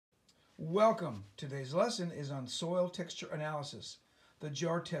Welcome. Today's lesson is on soil texture analysis, the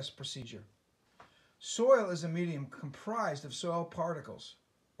jar test procedure. Soil is a medium comprised of soil particles,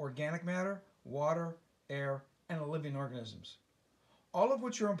 organic matter, water, air, and living organisms, all of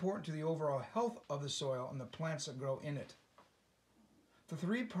which are important to the overall health of the soil and the plants that grow in it. The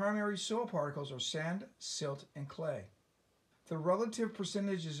three primary soil particles are sand, silt, and clay. The relative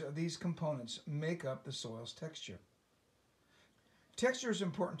percentages of these components make up the soil's texture. Texture is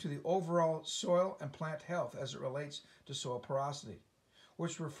important to the overall soil and plant health as it relates to soil porosity,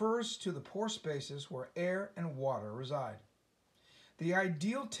 which refers to the pore spaces where air and water reside. The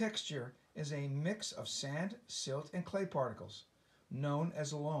ideal texture is a mix of sand, silt, and clay particles, known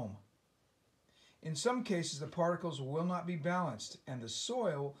as loam. In some cases, the particles will not be balanced, and the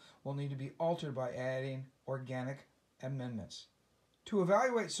soil will need to be altered by adding organic amendments. To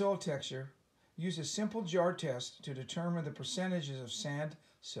evaluate soil texture, use a simple jar test to determine the percentages of sand,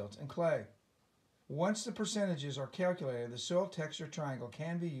 silt, and clay. Once the percentages are calculated, the soil texture triangle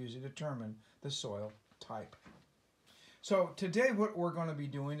can be used to determine the soil type. So today what we're going to be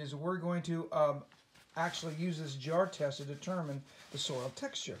doing is we're going to actually use this jar test to determine the soil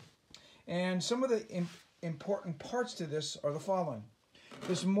texture. And some of the important parts to this are the following.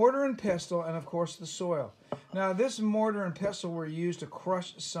 This mortar and pestle, and of course the soil. Now this mortar and pestle were used to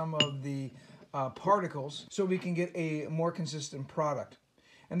crush some of the particles so we can get a more consistent product.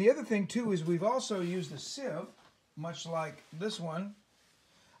 And the other thing too is we've also used a sieve, much like this one,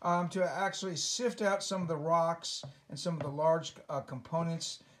 to actually sift out some of the rocks and some of the large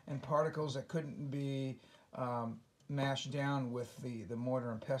components and particles that couldn't be mashed down with the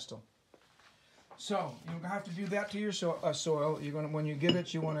mortar and pestle. So you have to do that to your soil. When you get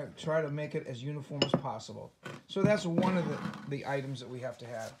it, you want to try to make it as uniform as possible. So that's one of the items that we have to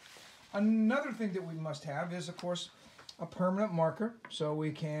have. Another thing that we must have is, of course, a permanent marker, so we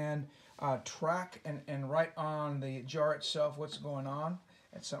can track and write on the jar itself what's going on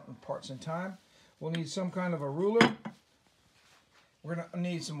at certain parts in time. We'll need some kind of a ruler. We're going to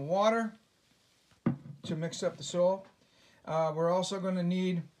need some water to mix up the soil. We're also going to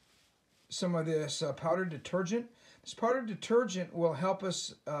need some of this powdered detergent. This powdered detergent will help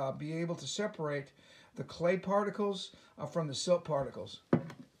us be able to separate the clay particles from the silt particles.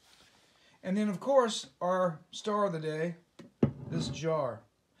 And then, of course, our star of the day, this jar.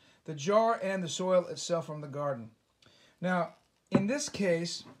 The jar and the soil itself from the garden. Now, in this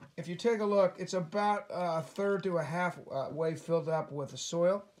case, if you take a look, it's about a third to a half way filled up with the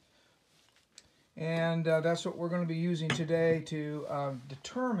soil. And that's what we're going to be using today to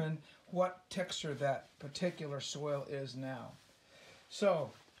determine what texture that particular soil is now.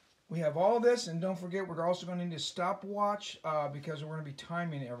 So, we have all of this, and don't forget, we're also going to need a stopwatch because we're going to be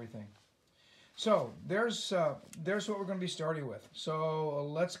timing everything. So there's what we're going to be starting with. So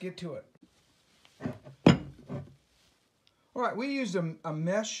let's get to it. All right, we used a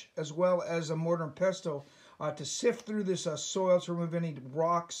mesh as well as a mortar and pestle to sift through this soil to remove any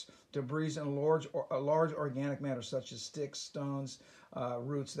rocks, debris, and large organic matter such as sticks, stones,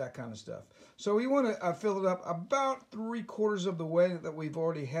 roots, that kind of stuff. So we want to fill it up about 3/4 of the way that we've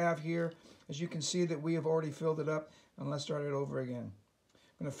already have here. As you can see that we have already filled it up, and let's start it over again.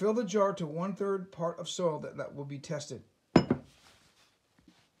 I'm going to fill the jar to 1/3 part of soil that will be tested.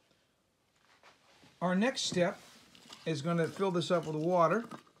 Our next step is going to fill this up with water.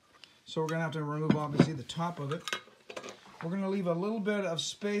 So we're going to have to remove obviously the top of it. We're going to leave a little bit of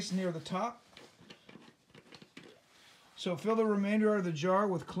space near the top. So fill the remainder of the jar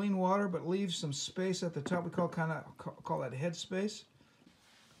with clean water, but leave some space at the top. We call that head space.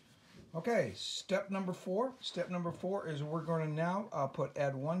 Okay, step number 4. Step number 4 is we're going to now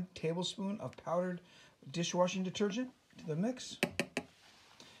add 1 tablespoon of powdered dishwashing detergent to the mix.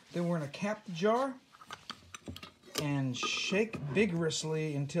 Then we're going to cap the jar and shake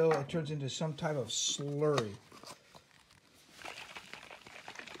vigorously until it turns into some type of slurry.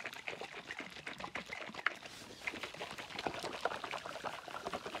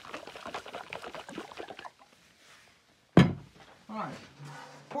 All right.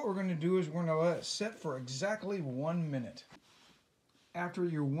 What we're going to do is we're going to let it set for exactly 1 minute. After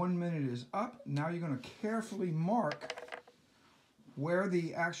your 1 minute is up, now you're going to carefully mark where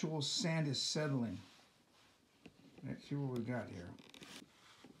the actual sand is settling. Let's see what we got here.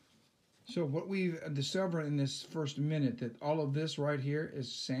 So what we've discovered in this first minute, that all of this right here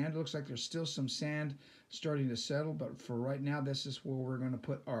is sand. It looks like there's still some sand starting to settle, but for right now, this is where we're going to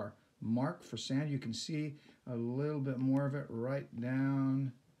put our mark for sand. You can see a little bit more of it right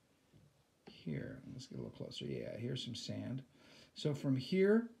down here. Let's get a little closer. Yeah, here's some sand. So from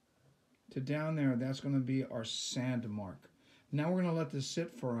here to down there, that's going to be our sand mark. Now we're going to let this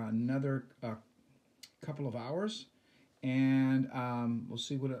sit for another couple of hours, and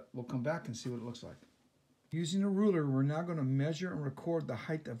we'll come back and see what it looks like. Using a ruler, we're now going to measure and record the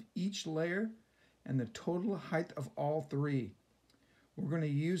height of each layer and the total height of all three. We're going to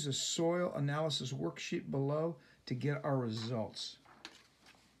use a soil analysis worksheet below to get our results.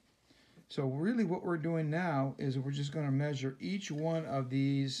 So really what we're doing now is we're just going to measure each one of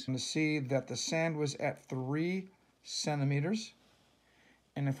these to see that the sand was at 3 centimeters.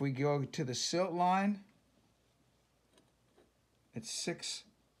 And if we go to the silt line, it's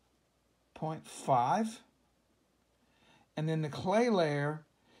 6.5. And then the clay layer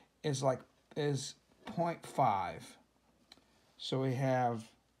is 0.5. So we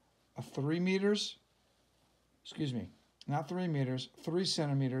have a 3 meters, excuse me, not 3 meters, 3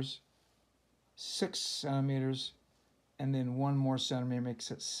 centimeters, 6 centimeters, and then 1 more centimeter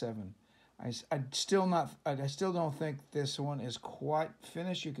makes it 7. I still don't think this one is quite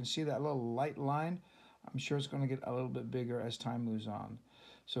finished. You can see that little light line. I'm sure it's going to get a little bit bigger as time moves on.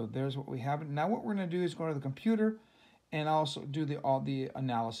 So there's what we have. Now what we're going to do is go to the computer and also do all the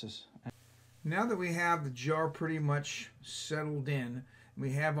analysis. Now that we have the jar pretty much settled in,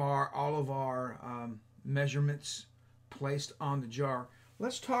 we have all of our measurements placed on the jar,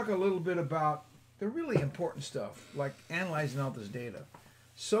 let's talk a little bit about the really important stuff, like analyzing all this data.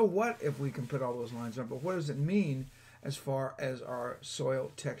 So what if we can put all those lines up, but what does it mean as far as our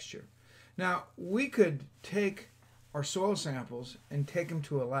soil texture? Now, we could take our soil samples and take them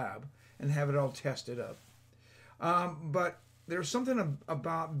to a lab and have it all tested up. But there's something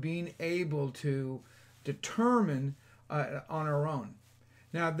about being able to determine on our own.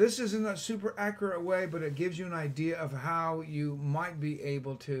 Now, this isn't a super accurate way, but it gives you an idea of how you might be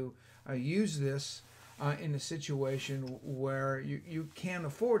able to use this in a situation where you can't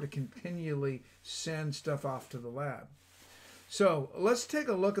afford to continually send stuff off to the lab. So let's take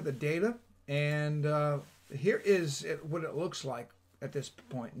a look at the data, and here is what it looks like at this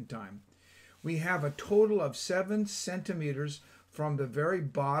point in time. We have a total of 7 centimeters from the very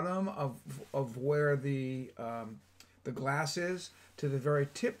bottom of where the glass is to the very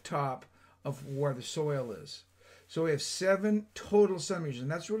tip top of where the soil is. So we have 7 total centimeters,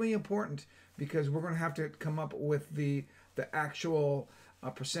 and that's really important because we're going to have to come up with the actual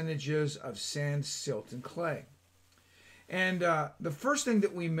percentages of sand, silt, and clay. And the first thing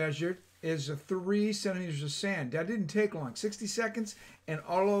that we measured is 3 centimeters of sand. That didn't take long, 60 seconds, and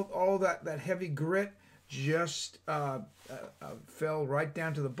all of that heavy grit just fell right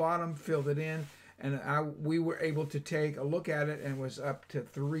down to the bottom, filled it in, and we were able to take a look at it, and it was up to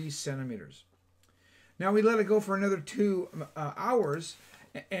 3 centimeters. Now we let it go for another 2 hours,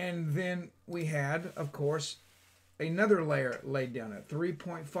 and then we had, of course, another layer laid down at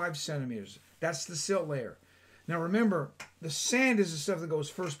 3.5 centimeters. That's the silt layer. Now remember, the sand is the stuff that goes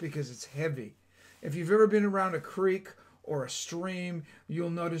first because it's heavy. If you've ever been around a creek or a stream, you'll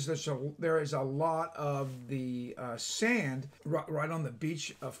notice there is a lot of the sand right on the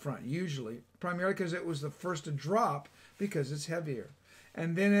beach front, usually, primarily because it was the first to drop because it's heavier.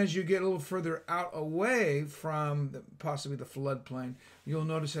 And then as you get a little further out away from possibly the floodplain, you'll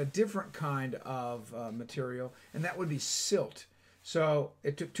notice a different kind of material, and that would be silt. So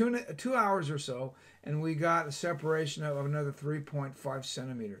it took 2 hours or so, and we got a separation of another 3.5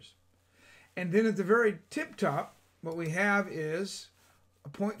 centimeters. And then at the very tip top, what we have is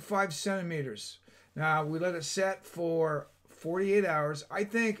 0.5 centimeters. Now, we let it set for 48 hours. I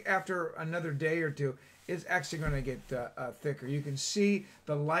think after another day or two, it's actually going to get thicker. You can see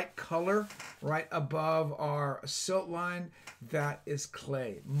the light color right above our silt line. That is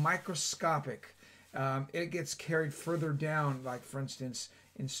clay, microscopic. It gets carried further down, like for instance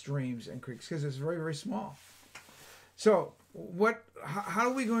in streams and creeks, because it's very, very small. So how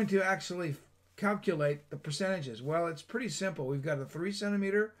are we going to actually calculate the percentages? Well, it's pretty simple. We've got a 3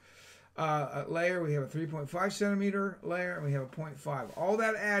 centimeter layer, we have a 3.5 centimeter layer, and we have a 0.5. All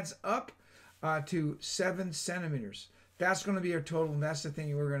that adds up to 7 centimeters. That's going to be our total, and that's the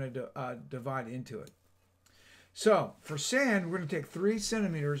thing we're going to divide into it. So for sand, we're going to take 3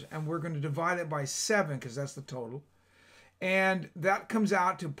 centimeters and we're going to divide it by 7 because that's the total. And that comes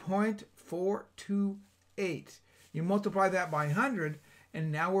out to 0.428. You multiply that by 100 and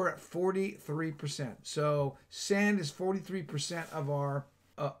now we're at 43%. So sand is 43% of our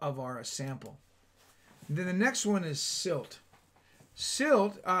sample. And then the next one is silt.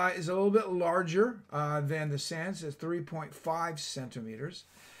 Silt is a little bit larger than the sand, so it's 3.5 centimeters.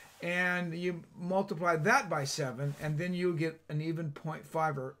 And you multiply that by 7, and then you get an even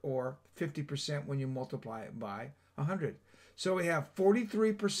 0.5 or 50% when you multiply it by 100. So we have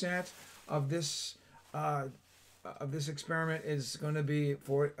 43% of this of this experiment is going to be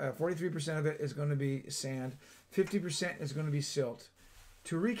 43% of it is going to be sand, 50% is going to be silt.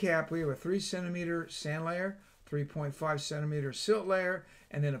 To recap, we have a 3 centimeter sand layer, 3.5 centimeter silt layer,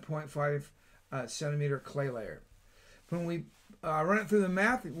 and then a 0.5 centimeter clay layer. When we run it through the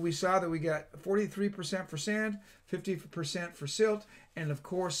math, we saw that we got 43% for sand, 50% for silt, and of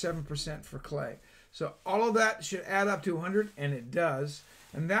course 7% for clay. So all of that should add up to 100, and it does.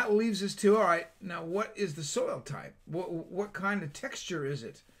 And that leaves us to, all right, now what is the soil type? What kind of texture is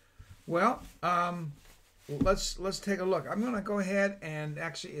it? Well, let's take a look. I'm going to go ahead and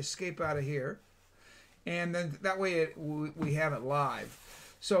actually escape out of here. And then that way we have it live.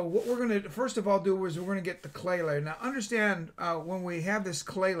 So what we're going to first of all do is we're going to get the clay layer. Now understand when we have this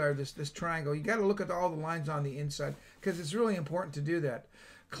clay layer, this triangle, you got to look at all the lines on the inside because it's really important to do that.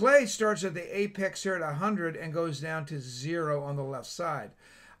 Clay starts at the apex here at 100 and goes down to 0 on the left side.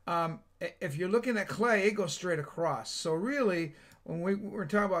 If you're looking at clay, it goes straight across. So really, when we're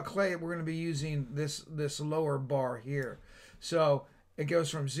talking about clay, we're going to be using this lower bar here. So it goes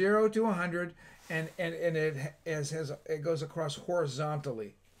from 0 to 100, and it goes across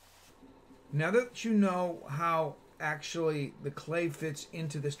horizontally. Now that you know how actually the clay fits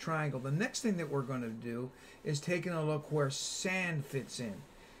into this triangle, the next thing that we're going to do is taking a look where sand fits in.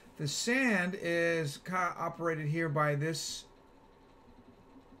 The sand is kind of operated here by this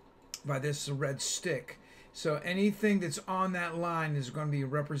red stick. So anything that's on that line is going to be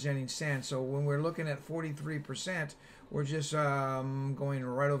representing sand. So when we're looking at 43%, we're just going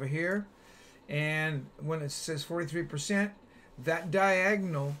right over here. And when it says 43%, that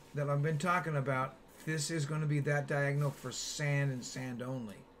diagonal that I've been talking about, this is going to be that diagonal for sand and sand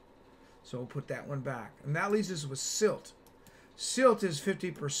only. So we'll put that one back. And that leaves us with silt. Silt is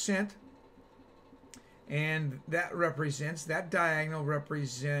 50%. And that diagonal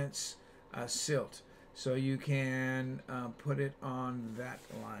represents silt. So you can put it on that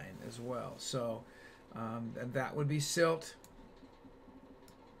line as well. So that would be silt.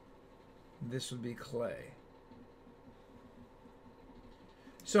 This would be clay.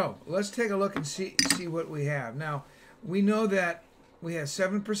 So let's take a look and see what we have. Now, we know that we have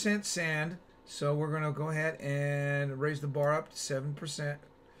 7% sand. So we're going to go ahead and raise the bar up to 7%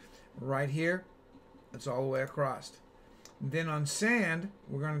 right here. That's all the way across. Then on sand,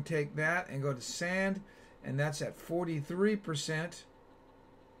 we're going to take that and go to sand, and that's at 43%.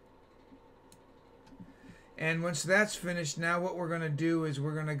 And once that's finished, now what we're going to do is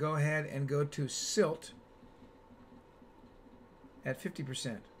we're going to go ahead and go to silt at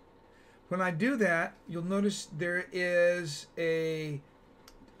 50%. When I do that, you'll notice there is a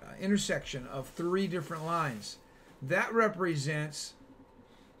intersection of 3 different lines. That represents,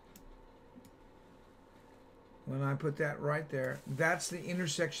 when I put that right there, that's the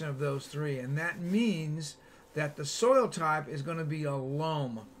intersection of those 3. And that means that the soil type is going to be a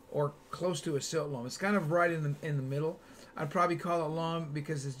loam or close to a silt loam. It's kind of right in the middle. I'd probably call it loam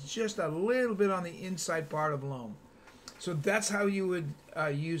because it's just a little bit on the inside part of loam. So that's how you would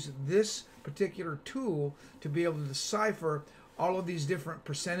use this particular tool to be able to decipher all of these different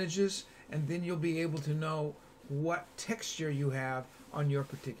percentages, and then you'll be able to know what texture you have on your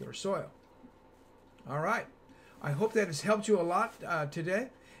particular soil. All right. I hope that has helped you a lot today,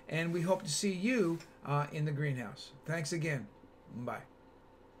 and we hope to see you in the greenhouse. Thanks again. Bye.